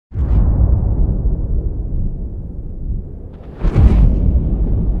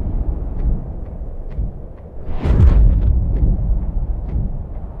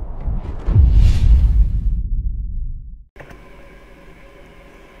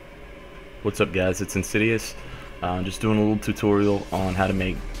What's up guys, it's Insidious. Just doing a little tutorial on how to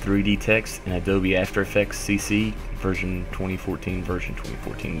make 3D text in Adobe After Effects CC version 2014,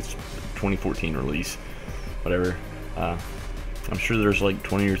 2014 release, whatever. I'm sure there's like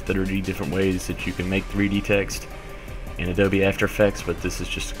 20 or 30 different ways that you can make 3D text in Adobe After Effects, but this is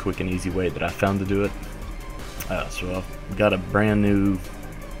just a quick and easy way that I found to do it. So I've got a brand new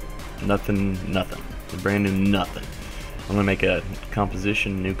nothing. I'm gonna make a new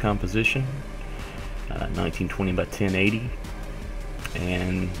composition, 1920 by 1080,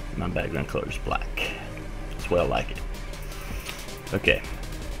 and my background color is black. That's the way I like it. Okay,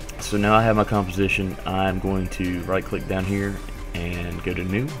 so now I have my composition. I'm going to right click down here and go to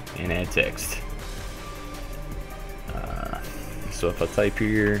new and add text. So if I type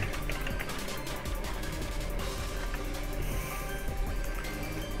here,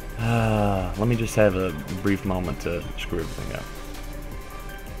 let me just have a brief moment to screw everything up.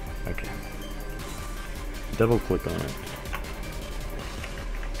 Okay. Double click on it.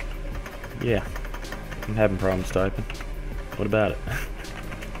 Yeah, I'm having problems typing. What about it?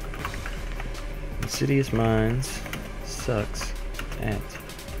 Insidious Minds sucks at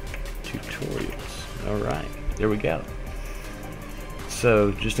tutorials. Alright, there we go.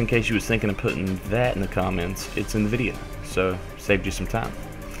 So, just in case you was thinking of putting that in the comments, it's in the video. So, saved you some time.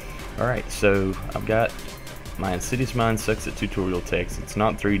 Alright, so I've got my Insidious Minds sucks at tutorial text. It's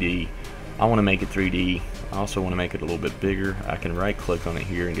not 3D. I want to make it 3D. I also want to make it a little bit bigger. I can right click on it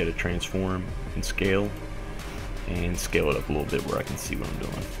here and get a transform and scale it up a little bit where I can see what I'm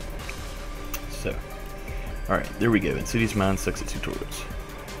doing. So, alright, there we go. Insidious Minds sucks at tutorials.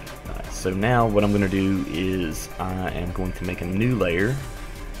 So now what I'm going to do is I am going to make a new layer,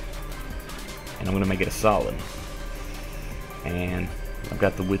 and I'm going to make it a solid. And I've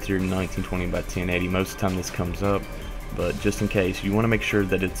got the width here 1920 by 1080. Most of the time this comes up, but just in case, you want to make sure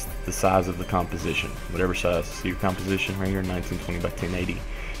that it's the size of the composition. Whatever size. See your composition right here, 1920 by 1080.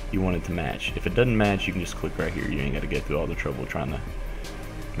 You want it to match. If it doesn't match, you can just click right here. You ain't got to go through all the trouble trying to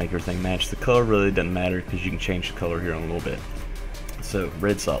make everything match. The color really doesn't matter because you can change the color here in a little bit. So,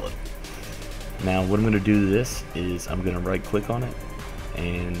 red solid. Now what I'm going to do to this is I'm going to right click on it,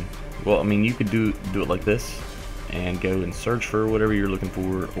 and well, I mean, you could do it like this and go and search for whatever you're looking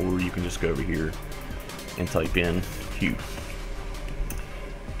for, or you can just go over here and type in hue,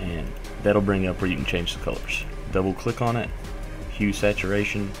 and that'll bring up where you can change the colors. Double click on it, hue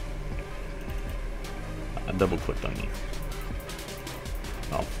saturation. I double clicked on you.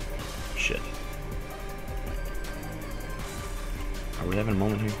 Oh shit, are we having a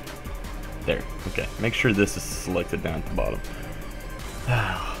moment here? There, okay. Make sure this is selected down at the bottom.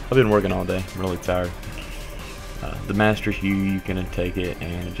 I've been working all day, I'm really tired. The master hue, you can take it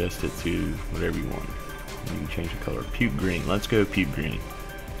and adjust it to whatever you want. You can change the color. Puke green, let's go puke green.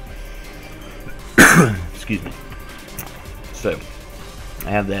 Excuse me. So, I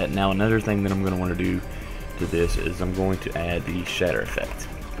have that. Now another thing that I'm going to want to do to this is I'm going to add the shatter effect.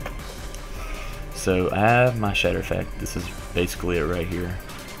 So I have my shatter effect. This is basically it right here.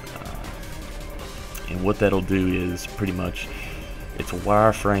 And what that'll do is pretty much, it's a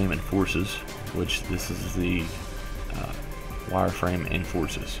wireframe and forces, which this is the wireframe and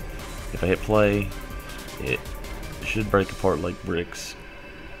forces. If I hit play, it should break apart like bricks,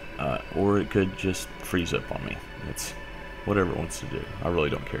 or it could just freeze up on me. It's whatever it wants to do. I really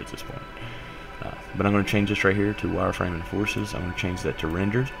don't care at this point. But I'm going to change this right here to wireframe and forces. I'm going to change that to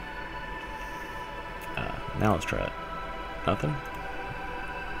rendered. Now let's try it. Nothing.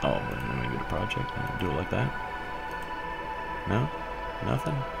 Oh, let me go to project and do it like that. No,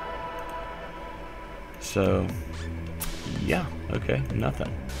 nothing. So, yeah, okay,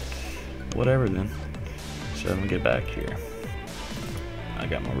 nothing. Whatever then. So let me get back here. I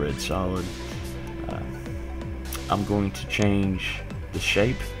got my red solid. I'm going to change the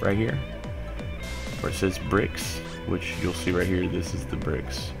shape right here where it says bricks, which you'll see right here. This is the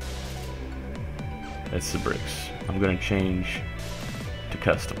bricks. That's the bricks. I'm going to change to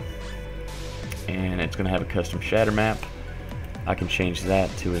custom, and it's going to have a custom shader map. I can change that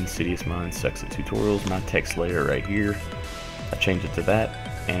to Insidious Minds sucks at tutorials. My text layer right here, I change it to that,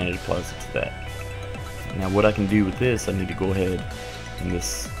 and it applies it to that. Now what I can do with this, I need to go ahead and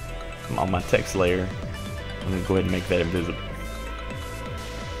this on my text layer, I'm going to go ahead and make that invisible,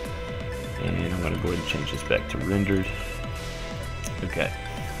 and I'm going to go ahead and change this back to rendered. Okay,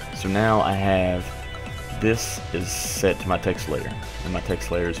 so now I have this is set to my text layer, and my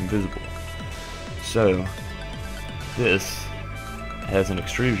text layer is invisible. So this has an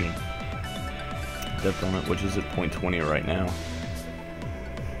extrusion depth on it, which is at 0.20 right now.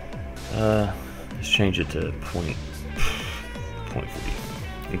 Let's change it to 0.40.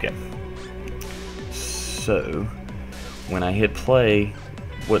 Okay. So when I hit play,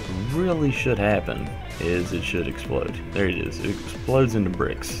 what really should happen is it should explode. There it is. It explodes into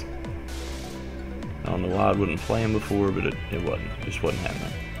bricks. I don't know why I wouldn't play him before, but it wasn't. It just wasn't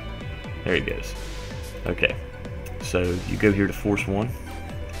happening. There he goes. Okay. So you go here to Force 1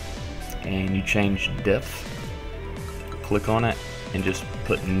 and you change depth. Click on it and just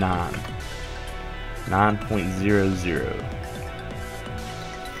put 9.00.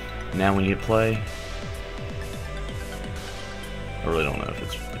 Now when you hit play, I really don't know if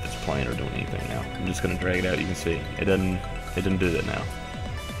it's playing or doing anything now. I'm just gonna drag it out. You can see it didn't do that now.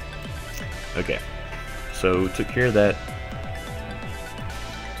 Okay, so took care of that.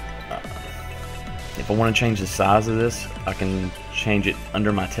 If I want to change the size of this, I can change it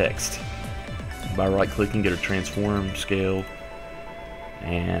under my text by right-clicking, go to Transform, Scale,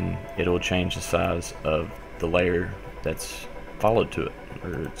 and it'll change the size of the layer that's followed to it,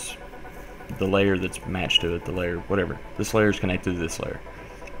 or it's the layer that's matched to it, the layer, whatever. This layer is connected to this layer.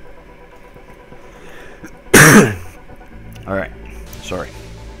 Alright, sorry.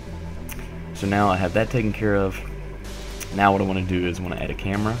 So now I have that taken care of. Now what I want to do is I want to add a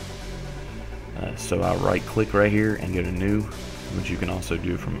camera. So I'll right click right here and go to New, which you can also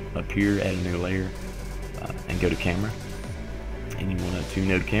do from up here, add a new layer, and go to Camera. And you want a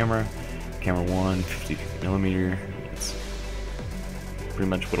 2-node camera, camera 1, 50mm. It's pretty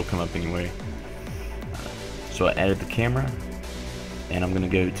much what'll come up anyway. So I added the camera, and I'm going to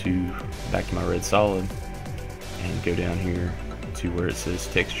go back to my red solid and go down here to where it says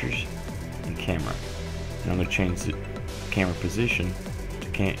Textures and Camera. And I'm going to change the camera position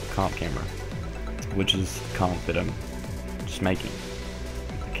to Comp Camera, which is the comp that I'm just making,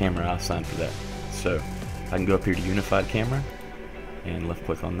 the camera I assigned for that. So I can go up here to Unified Camera and left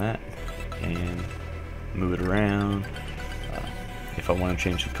click on that and move it around. If I want to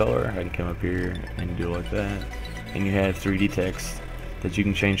change the color, I can come up here and do it like that. And you have 3D text that you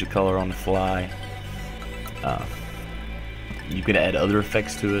can change the color on the fly. You could add other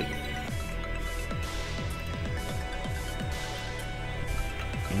effects to it.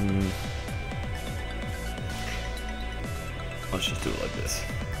 Let's just do it like this.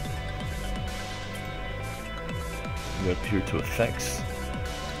 Go up here to Effects.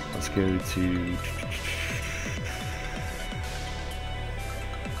 Let's go to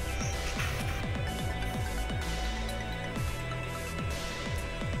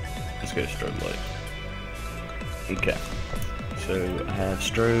strobe light. Okay, so I have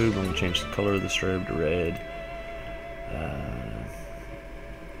strobe. I'm going to change the color of the strobe to red.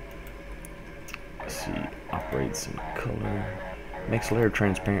 Let's see, operates in color. Makes layer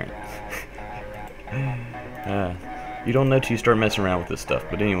transparent. You don't know till you start messing around with this stuff,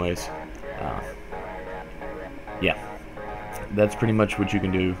 but anyways, yeah, that's pretty much what you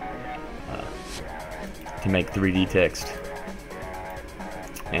can do to make 3D text.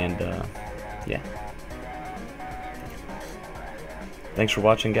 And yeah, thanks for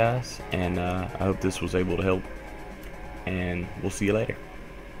watching, guys, and I hope this was able to help, and we'll see you later.